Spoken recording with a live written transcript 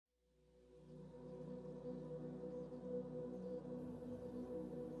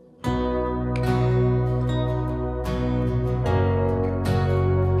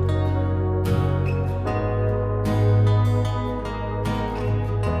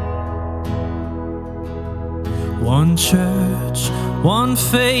One church, one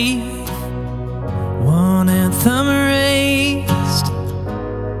faith, one anthem raised,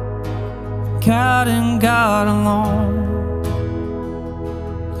 God and God alone.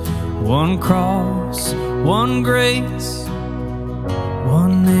 One cross, one grace,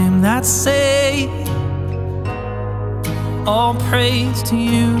 one name that saves. All praise to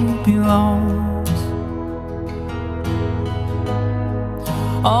you belongs.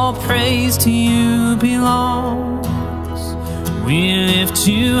 All praise to you belongs. We lift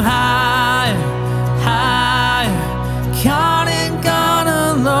you higher, higher. God and God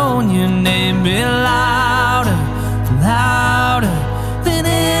alone, your name be louder, louder than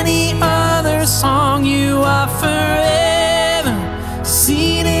any other song. You are forever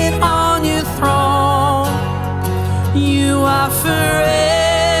seated on your throne. You are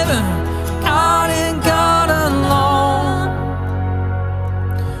forever God and God alone.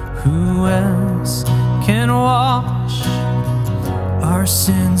 Who else can wash our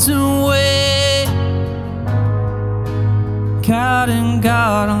sins away? God and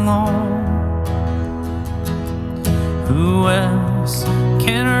God alone. Who else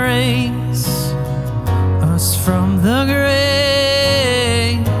can raise us from the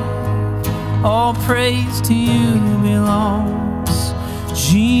grave? All praise to you belongs.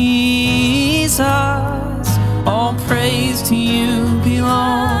 Jesus, all praise to you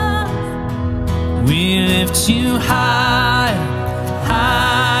belongs. We lift you higher,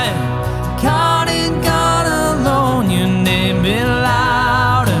 higher. God and God alone, your name be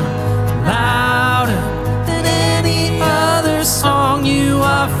louder, louder than any other song. You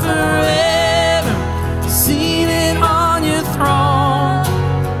are forever seated on your throne.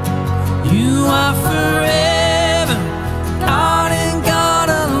 You are forever God and God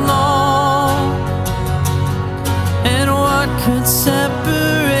alone. And what could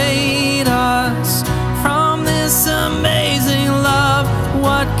separate us from this amazing love?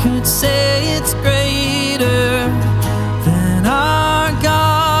 What could say it's greater than our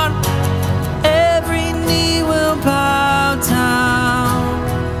God? Every knee will bow down.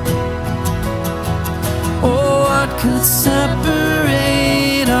 Oh, what could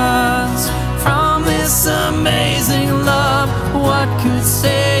separate us from this amazing love? What could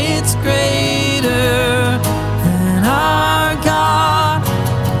say it's greater than our God?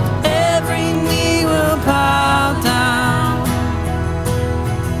 Every knee will bow down.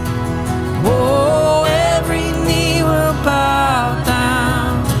 Oh, every knee will bow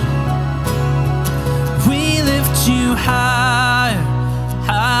down. We lift you higher,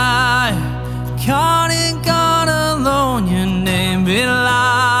 higher. God and God alone, your name be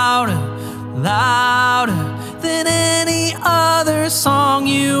louder, louder than any other song.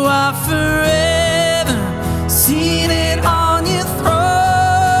 You are forever seated on your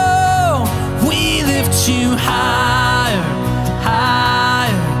throne. We lift you higher,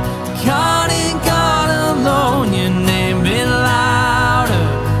 higher. God and God alone, your name be louder,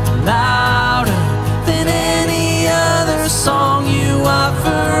 louder than any other song. You are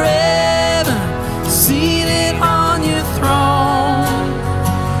forever seated on your throne.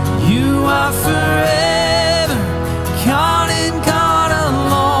 You are forever God and God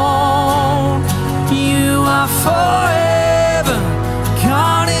alone. You are forever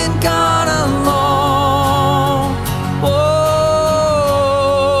God and God alone. Oh,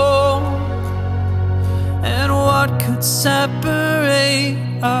 and what could separate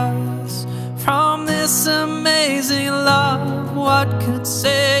us from this amazing love? What could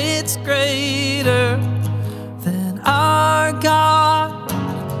say it's greater than our God?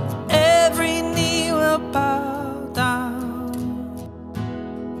 Every knee will bow down.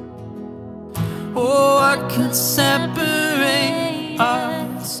 Oh, what could separate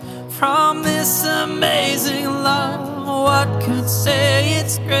us from this amazing love? What could say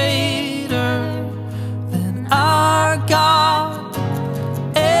it's greater than our God?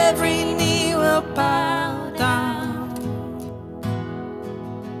 Every knee will bow.